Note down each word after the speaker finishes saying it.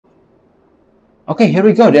Okay, here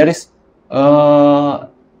we go. There is 10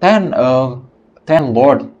 10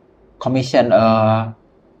 Lord Commission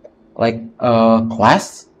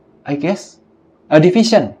class, I guess, a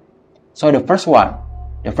division. So the first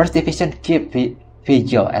division keep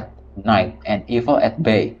vigil at night and evil at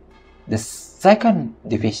bay. The second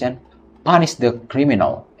division punish the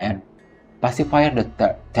criminal and pacify the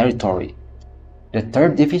territory. The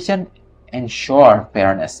third division ensure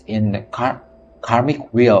fairness in the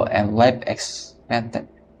karmic wheel and life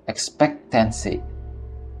expectancy.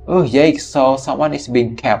 Oh yikes! So someone is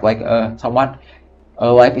being kept, like someone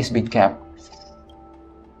life is being kept.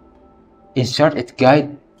 In short, it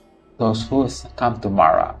guides those who succumb to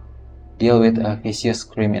Mara, deal with a vicious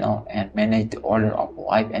criminal, and manage the order of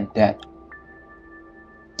life and death.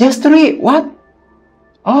 Just 3? What?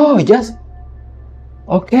 Oh, just...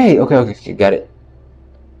 Okay, got it.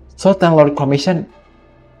 So 10 Lord Commission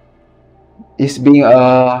is being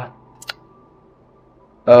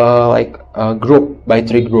group by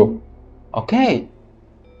 3 group. Okay.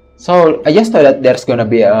 So I just thought that there's gonna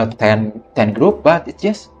be a 10 group, but it's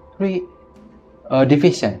just 3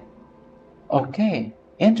 division. Okay,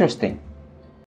 interesting.